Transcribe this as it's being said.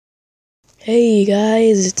Hey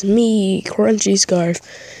guys, it's me, Crunchy Scarf,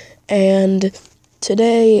 and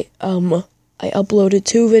today, I uploaded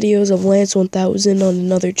 2 videos of Lance 1000 on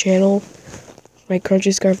another channel, my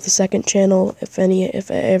Crunchy Scarf, the second channel, if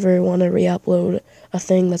I ever want to re-upload a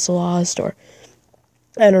thing that's lost, or,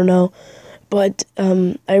 I don't know, but,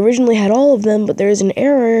 I originally had all of them, but there's an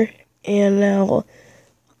error, and now,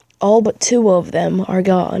 all but 2 of them are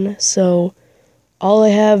gone, so, all I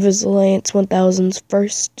have is Lance 1000's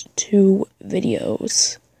first 2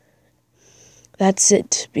 videos. That's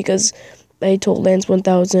it, because I told Lance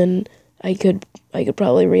 1000 I could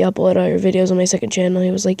probably re-upload all your videos on my second channel.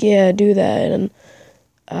 He was like, yeah, do that,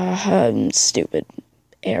 and stupid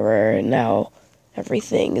error, and now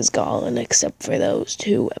everything is gone except for those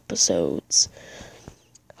 2 episodes.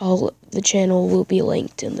 The channel will be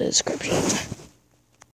linked in the description.